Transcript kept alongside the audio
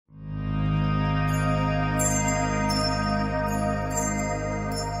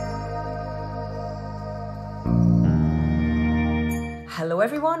Hello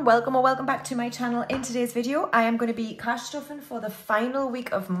everyone, welcome or welcome back to my channel. In today's video I am going to be cash stuffing for the final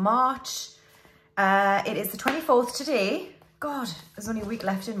week of March. It is the 24th today. God, there's only a week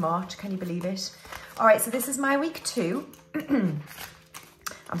left in March, can you believe it? Alright, so this is my week 2.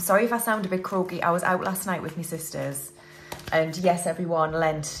 I'm sorry if I sound a bit croaky. I was out last night with my sisters and yes everyone,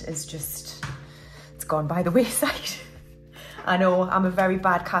 Lent is just, it's gone by the wayside. I know I'm a very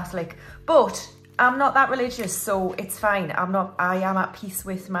bad Catholic, but I'm not that religious, so it's fine. I am at peace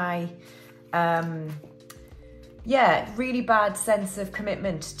with my, really bad sense of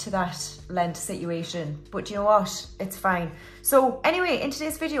commitment to that Lent situation. But you know what? It's fine. So anyway, in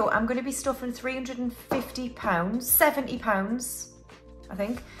today's video, I'm going to be stuffing £350, £70, I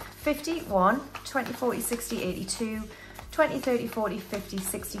think. 50, 1, 20, 40, 60, 82, 20, 30, 40, 50,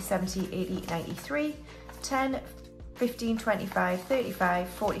 60, 70, 80, 93, 10, 15, 25, 35,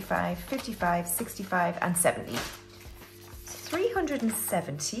 45, 55, 65 and 70.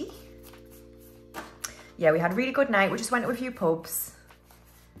 370. Yeah, we had a really good night. We just went to a few pubs.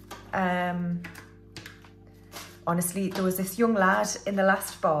 Honestly, there was this young lad in the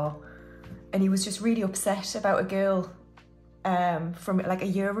last bar and he was just really upset about a girl from like a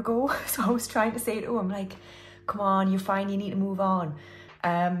year ago. So I was trying to say to him like, come on, you're fine, you need to move on.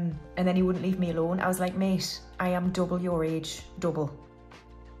 And then he wouldn't leave me alone. I was like, mate, I am double your age, double.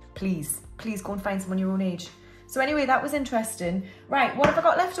 Please go and find someone your own age. So anyway, that was interesting. Right, what have I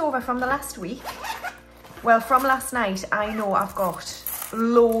got left over from the last week? Well, from last night, I know I've got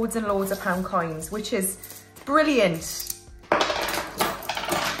loads and loads of pound coins, which is brilliant.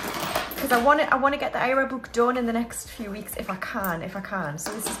 Because I want to get the IRA book done in the next few weeks if I can.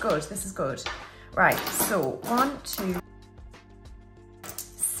 So this is good. Right, so 1, 2,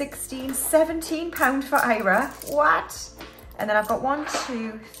 16, 17 pound for IRA. What? And then I've got 1,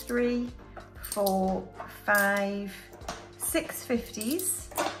 2, 3, 4, 5, 6 50s.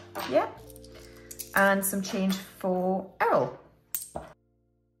 Yeah. And some change for Errol.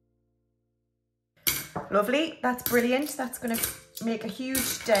 Lovely. That's brilliant. That's going to make a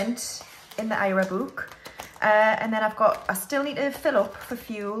huge dent in the IRA book. And then I still need to fill up for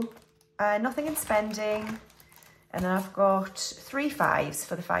fuel. Nothing in spending. And then I've got 3 5s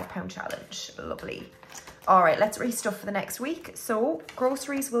for the £5 challenge. Lovely. All right, let's restuff for the next week. So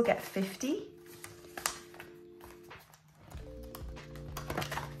groceries will get 50.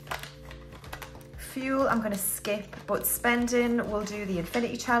 Fuel, I'm going to skip, but spending, we'll do the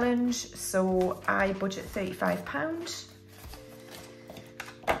infinity challenge. So I budget £35.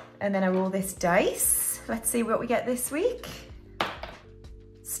 And then I roll this dice. Let's see what we get this week.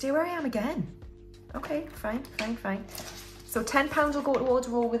 Stay where I am again. Okay, fine. So £10 will go towards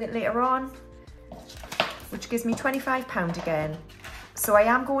roll with it later on, which gives me £25 again. So I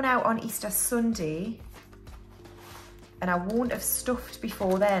am going out on Easter Sunday and I won't have stuffed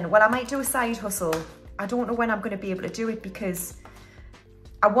before then. Well, I might do a side hustle. I don't know when I'm going to be able to do it because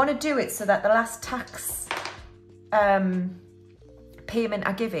I want to do it so that the last tax payment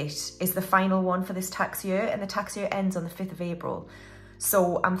I give it is the final one for this tax year, and the tax year ends on the 5th of April.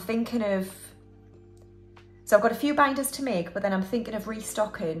 So I'm thinking of, so I've got a few binders to make, but then I'm thinking of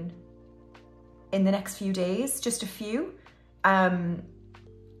restocking in the next few days, just a few. And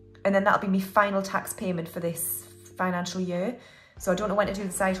then that'll be my final tax payment for this financial year. So I don't know when to do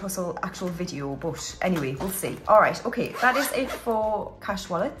the side hustle actual video, but anyway, we'll see. All right, okay, that is it for cash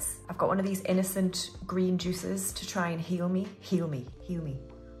wallets. I've got one of these innocent green juices to try and heal me.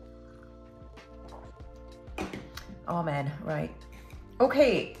 Oh man, right.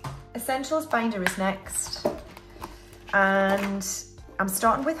 Okay, essentials binder is next. And I'm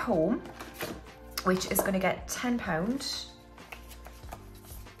starting with home, which is going to get £10.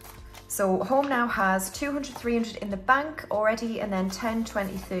 So home now has 200, 300 in the bank already, and then 10,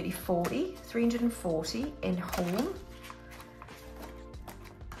 20, 30, 40, 340 in home.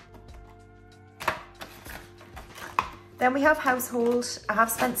 Then we have household. I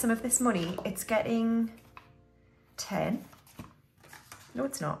have spent some of this money. It's getting 10. No,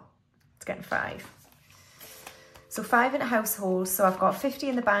 it's not. It's getting 5. So 5 in a household, so I've got 50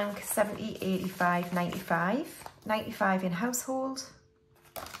 in the bank, 70, 85, 95. 95 in household.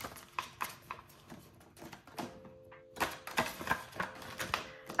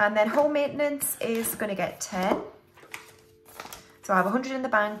 And then home maintenance is going to get 10. So I have 100 in the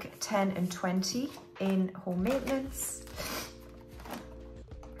bank, 10 and 20 in home maintenance.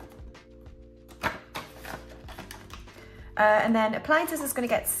 And then appliances is going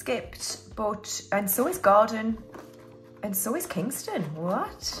to get skipped, and so is garden. And so is Kingston,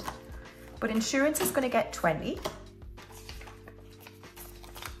 what? But insurance is going to get 20.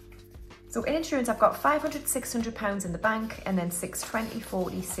 So in insurance, I've got 500, 600 pounds in the bank, and then 620,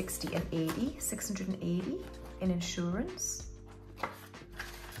 40, 60 and 80. 680 in insurance.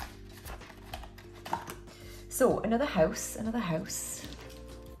 So another house.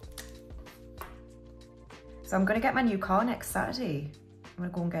 So I'm gonna get my new car next Saturday. I'm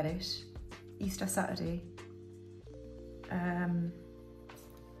gonna go and get it. Easter Saturday.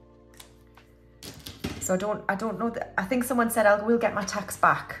 So I don't know that, I think someone said I will get my tax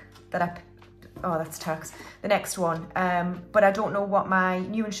back oh, that's tax, the next one. But I don't know what my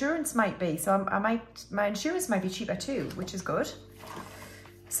new insurance might be. So my insurance might be cheaper too, which is good.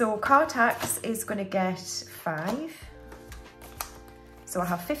 So car tax is gonna get 5. So I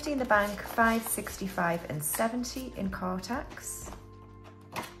have 50 in the bank, 5, 65 and 70 in car tax.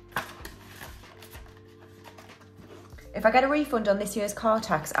 If I get a refund on this year's car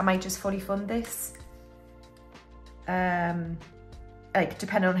tax, I might just fully fund this. Like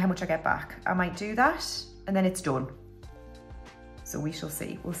depending on how much I get back. I might do that and then it's done. So we shall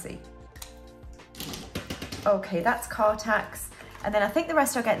see, we'll see. Okay, that's car tax. And then I think the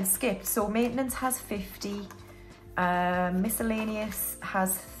rest are getting skipped. So maintenance has 50, miscellaneous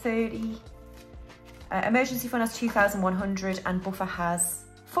has 30, emergency fund has 2,100 and buffer has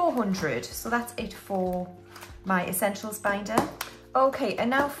 400. So that's it for my essentials binder. Okay, and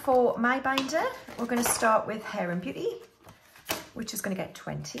now for my binder, we're going to start with hair and beauty, which is going to get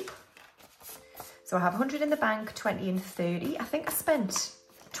 20. So I have 100 in the bank, 20 and 30. I think I spent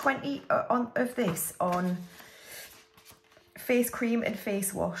 20 of this on face cream and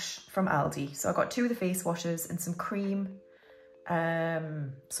face wash from Aldi. So I got 2 of the face washes and some cream,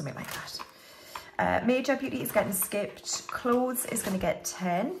 something like that. Major beauty is getting skipped. Clothes is going to get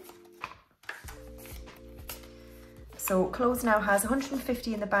 10. So clothes now has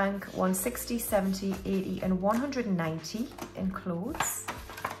 150 in the bank, 160, 70, 80 and 190 in clothes.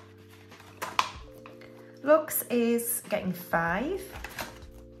 Looks is getting 5.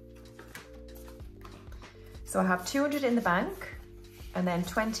 So I have 200 in the bank and then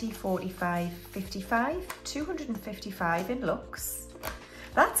 20, 45, 55, 255 in looks.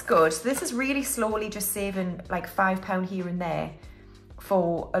 That's good. This is really slowly just saving like £5 here and there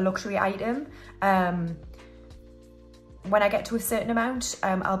for a luxury item. When I get to a certain amount,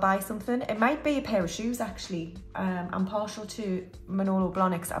 I'll buy something. It might be a pair of shoes, actually. I'm partial to Manolo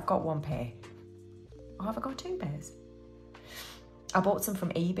Blahniks. I've got 1 pair. Or have I got 2 pairs? I bought some from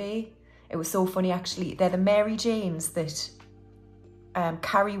eBay. It was so funny, actually. They're the Mary Janes that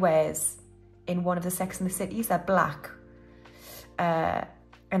Carrie wears in one of the Sex and the Cities. They're black. And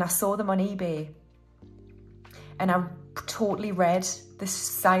I saw them on eBay. And I totally read the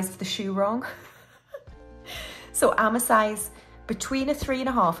size of the shoe wrong. So I'm a size between a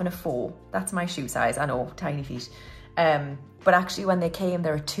 3.5 and a 4. That's my shoe size. I know, tiny feet. But actually when they came,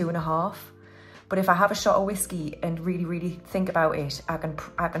 they're a 2.5. But if I have a shot of whiskey and really, really think about it, I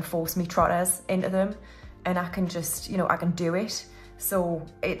can force me trotters into them and I can just, you know, I can do it. So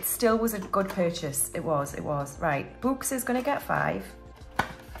it still was a good purchase. It was. Right, Books is gonna get 5.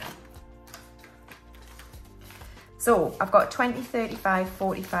 So I've got 20, 35,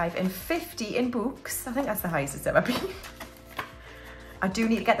 45 and 50 in Books. I think that's the highest it's ever been. I do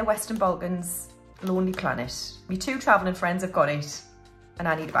need to get the Western Balkans Lonely Planet. My 2 travelling friends have got it and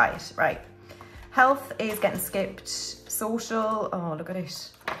I need to buy it. Right. Health is getting skipped. Social, oh look at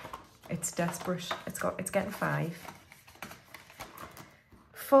it. It's desperate. It's getting 5.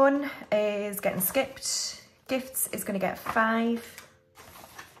 Fun is getting skipped. Gifts is gonna get 5.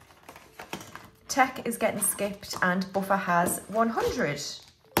 Tech is getting skipped and buffer has 100.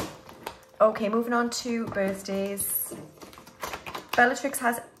 Okay, moving on to birthdays. Bellatrix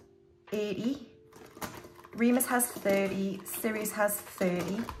has 80. Remus has 30. Sirius has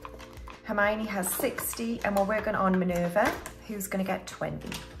 30. Hermione has 60. And we're working on Minerva, who's going to get 20.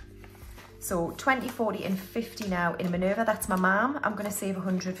 So 20, 40 and 50 now in Minerva. That's my mum. I'm going to save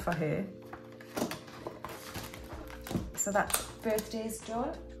 100 for her. So that's birthdays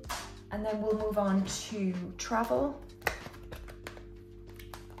done. And then we'll move on to travel.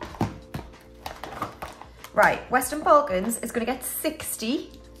 Right, Western Balkans is going to get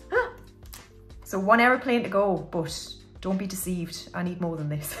 60. So 1 aeroplane to go, but don't be deceived. I need more than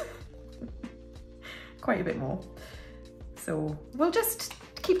this. Quite a bit more. So we'll just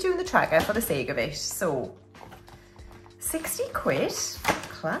keep doing the tracker for the sake of it. So 60 quid,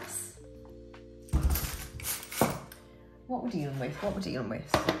 class. What we're dealing with.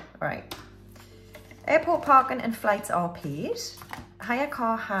 Right, airport parking and flights are paid. Hire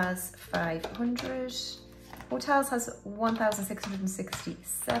car has 500. Hotels has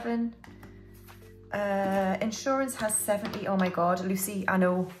 1,667. Insurance has 70. Oh my God, Lucy, I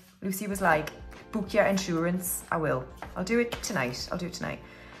know Lucy was like, book your insurance. I will. I'll do it tonight. I'll do it tonight.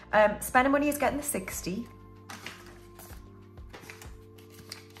 Spending money is getting the 60.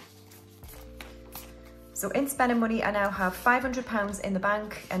 So in spending money, I now have £500 in the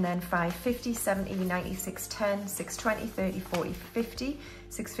bank, and then 5, 50, 70, 90, 6, 10, 6, 20, 30, 40, 50,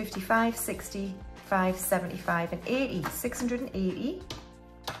 6, 55, 60, 5, 75, and 80. 680.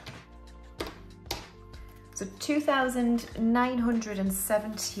 So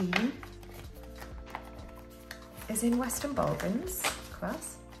 2,917 is in Western Bargains.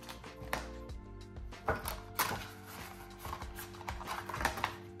 Class.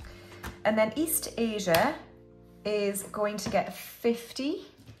 And then East Asia is going to get 50.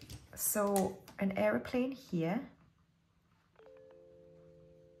 So an aeroplane here.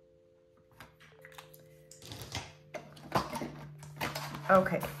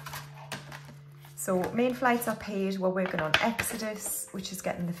 Okay. So main flights are paid. We're working on Exodus, which is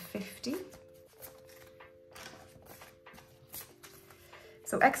getting the 50.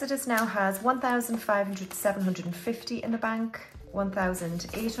 So Exodus now has 750 in the bank,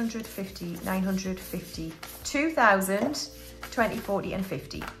 1,850, 950, 2,000, 20, 40, and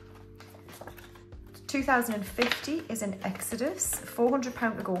 50. 2,050 is in Exodus,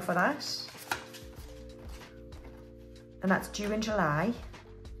 £400 to go for that. And that's due in July.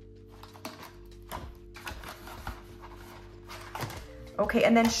 Okay,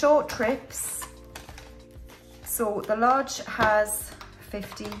 and then short trips. So the lodge has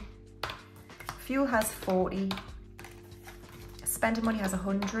 50, fuel has 40, spending money has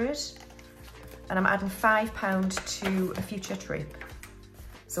 100, and I'm adding £5 to a future trip.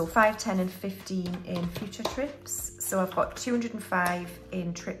 So 5, 10 and 15 in future trips. So I've got 205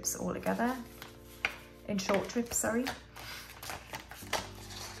 in trips altogether, in short trips, sorry.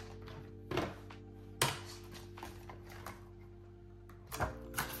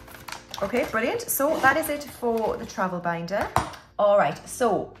 Okay, brilliant. So that is it for the travel binder. All right,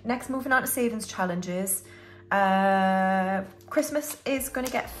 so next moving on to savings challenges. Christmas is going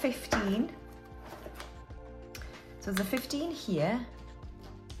to get 15. So there's a 15 here.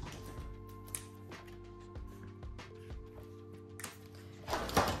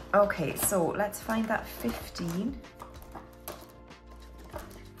 Okay, so let's find that 15.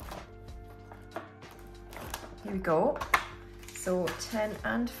 Here we go. So 10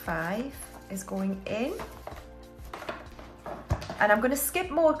 and 5 is going in. And I'm going to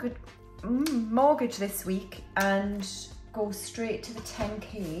skip mortgage this week and go straight to the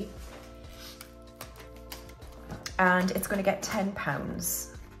 10k. And it's going to get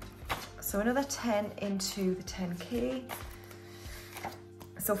 £10. So another 10 into the 10k.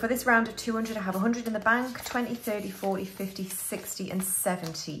 So for this round of 200, I have 100 in the bank, 20, 30, 40, 50, 60, and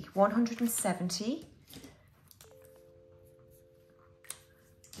 70. 170.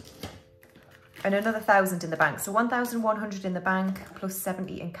 And another 1,000 in the bank. So 1,100 in the bank plus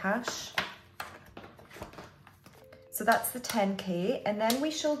 70 in cash. So that's the 10k. And then we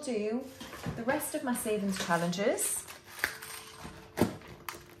shall do the rest of my savings challenges.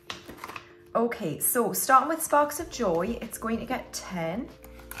 Okay, so starting with Sparks of Joy, it's going to get 10.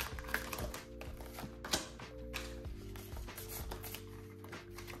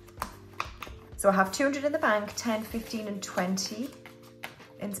 So I have 200 in the bank, 10, 15 and 20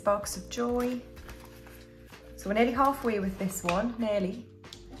 in Sparks of Joy. So we're nearly halfway with this one, nearly.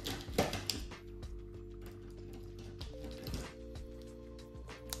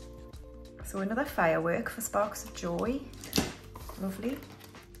 So another firework for Sparks of Joy. Lovely.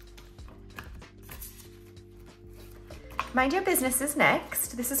 Mind Your Business is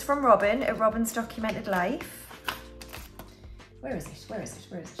next. This is from Robin at Robin's Documented Life. Where is it? Where is it?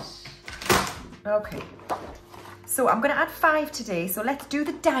 Where is it? Okay. So I'm going to add 5 today. So let's do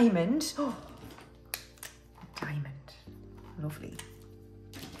the diamond. Oh, diamond. Lovely.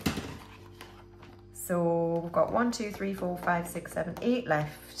 So we've got 1, 2, 3, 4, 5, 6, 7, 8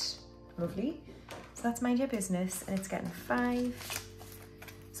 left. Lovely. So that's Mind Your Business and it's getting 5.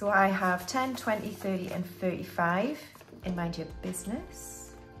 So I have 10, 20, 30 and 35 in Mind Your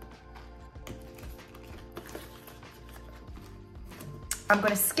Business. I'm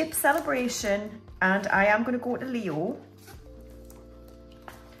going to skip celebration and I am going to go to Leo.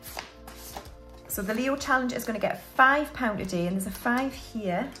 So the Leo challenge is going to get £5 a day and there's a 5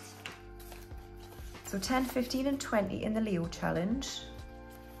 here. So 10, 15 and 20 in the Leo challenge.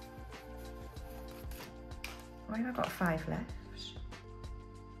 Why have I got 5 left?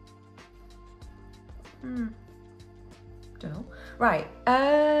 Don't know. Right,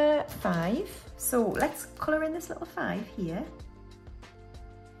 5. So let's colour in this little 5 here.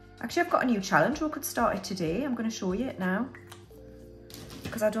 Actually, I've got a new challenge. We could start it today. I'm going to show you it now.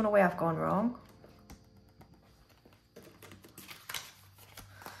 because I don't know where I've gone wrong.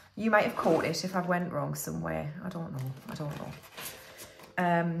 You might have caught it if I went wrong somewhere. I don't know.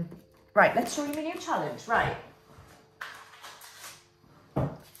 Right, let's show you my new challenge. Right.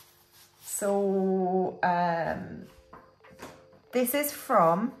 So, this is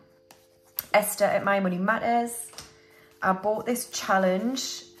from Esther at My Money Matters. I bought this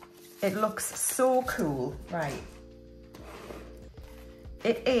challenge. It looks so cool. Right.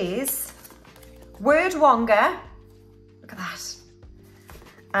 It is Word Wonga. Look at that.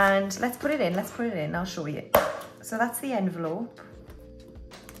 And let's put it in, I'll show you. So that's the envelope.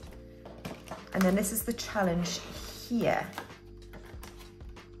 And then this is the challenge here.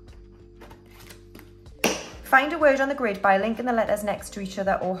 Find a word on the grid by linking the letters next to each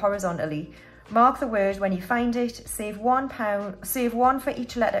other or horizontally. Mark the word when you find it. Save £1 for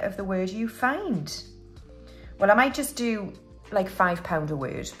each letter of the word you find. Well, I might just do like £5 a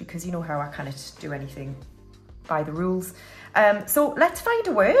word because you know how I can't do anything by the rules. So let's find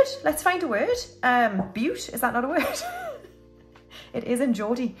a word. Butte, is that not a word? It is in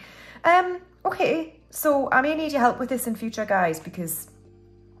Geordie. Okay, so I may need your help with this in future, guys, because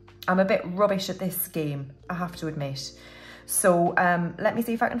I'm a bit rubbish at this game, I have to admit. So let me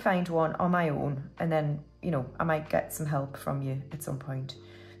see if I can find one on my own, and then, you know, I might get some help from you at some point.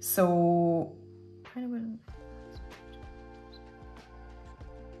 So,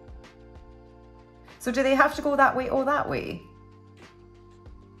 do they have to go that way or that way?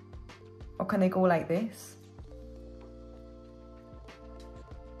 Or can they go like this?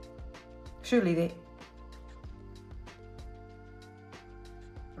 Surely they...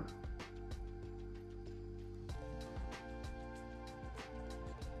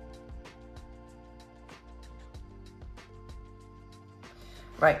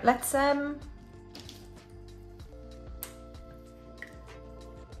 Right, let's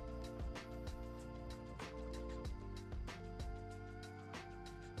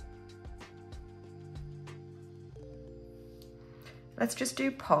just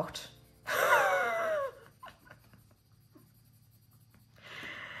do pot.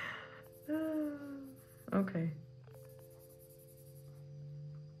 Okay.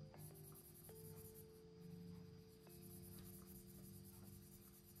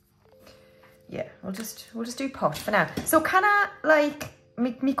 Yeah, we'll just do pot for now. So can I, like,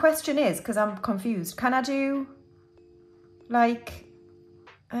 my question is, because I'm confused, can I do like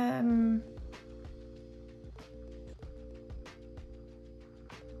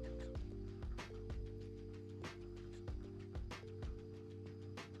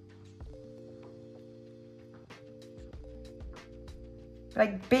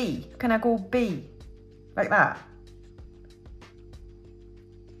like B? Can I go B like that?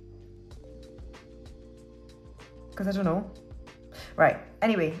 Because I don't know. Right,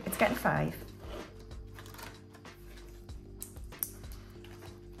 anyway, it's getting 5.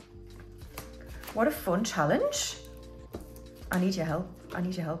 What a fun challenge. I need your help.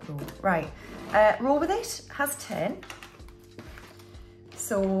 Roll. Right, roll with it has 10.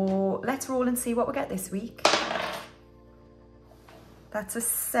 So let's roll and see what we get this week. That's a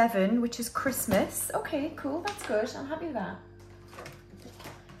 7, which is Christmas. Okay, cool, that's good. I'm happy with that.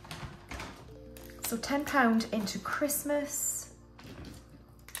 So £10 into Christmas.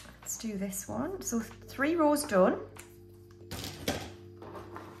 Let's do this one. So 3 rows done.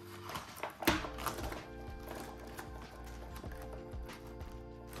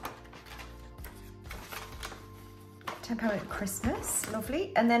 £10 into Christmas,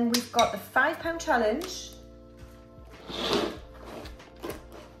 lovely. And then we've got the £5 challenge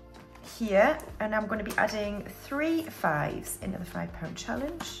here, and I'm going to be adding 3 5s into the £5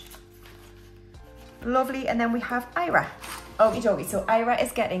 challenge. Lovely, and then we have Ira. Okie dokie, so Ira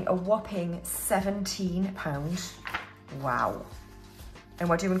is getting a whopping £17. Wow. And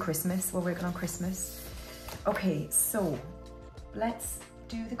we're doing Christmas, we're working on Christmas. Okay, so let's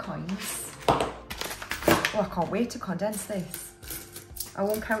do the coins. Oh, I can't wait to condense this. I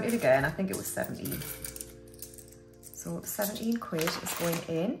won't count it again, I think it was 17. So 17 quid is going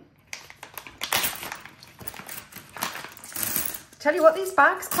in. Tell you what, these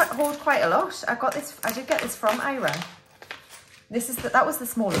bags hold quite a lot. I did get this from Ira. That was the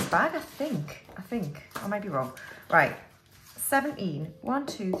smallest bag, I think. I might be wrong. Right, 17. 1,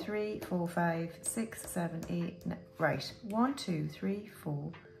 2, 3, 4, 5, 6, 7, 8, 9. Right, 1, 2, 3,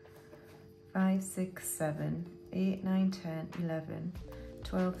 4, 5, 6, 7, 8, 9, 10, 11,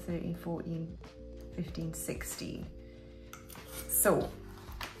 12, 13, 14, 15, 16. So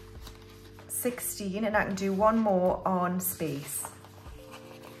 16, and I can do one more on space.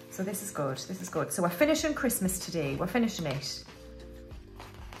 So this is good, So we're finishing Christmas today, we're finishing it.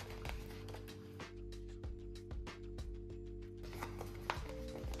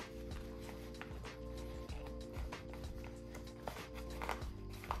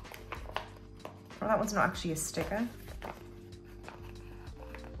 Well, that one's not actually a sticker.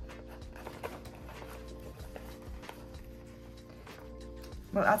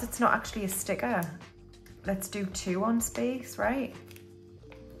 Well, as it's not actually a sticker, let's do 2 on space, right?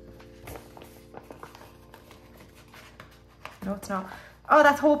 No, it's not. Oh,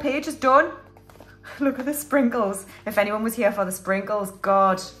 that whole page is done. Look at the sprinkles. If anyone was here for the sprinkles,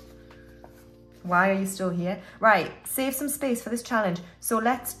 God, why are you still here? Right, save some space for this challenge. So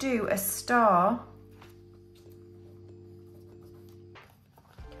let's do a star.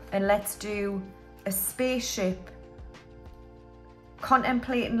 And let's do a spaceship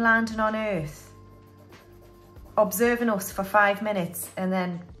contemplating landing on Earth, observing us for 5 minutes and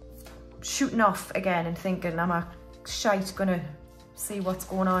then shooting off again and thinking, I'm a shite gonna see what's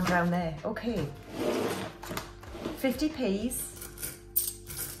going on down there. Okay, 50p's.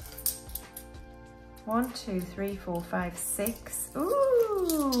 1, 2, 3, 4, 5, 6.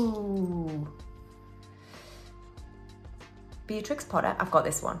 Ooh. Beatrix Potter. I've got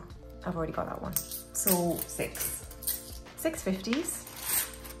this one. I've already got that one. So 6. 6 50s.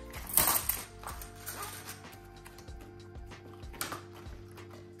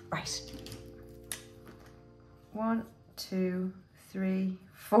 Right. 1, 2, 3,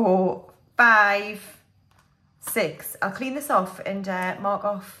 4, 5, 6. I'll clean this off and mark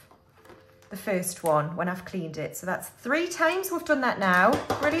off the first one when I've cleaned it. So that's 3 times we've done that now.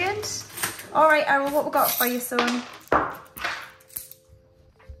 Brilliant. All right, Errol, what we got for you, son?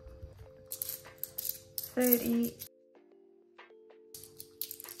 30,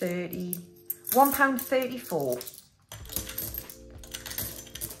 30, £1.34.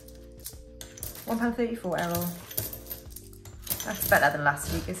 £1.34, Errol. That's better than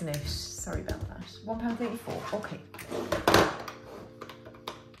last week, isn't it? Sorry about that. £1.34, okay.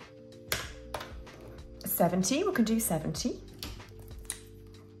 70, we can do 70.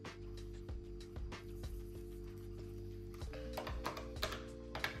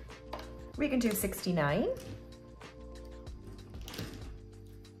 We can do 69.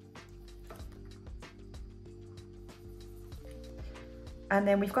 And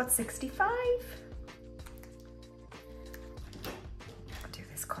then we've got 65. I'll do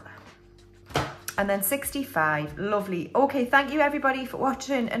this colour. And then 65, lovely. Okay, thank you everybody for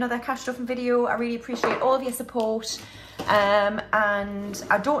watching another cash stuffing video. I really appreciate all of your support. And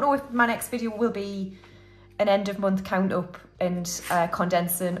I don't know if my next video will be an end of month count up and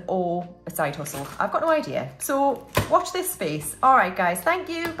condensing or a side hustle. I've got no idea. So watch this space. All right, guys, thank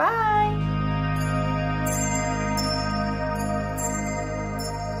you. Bye.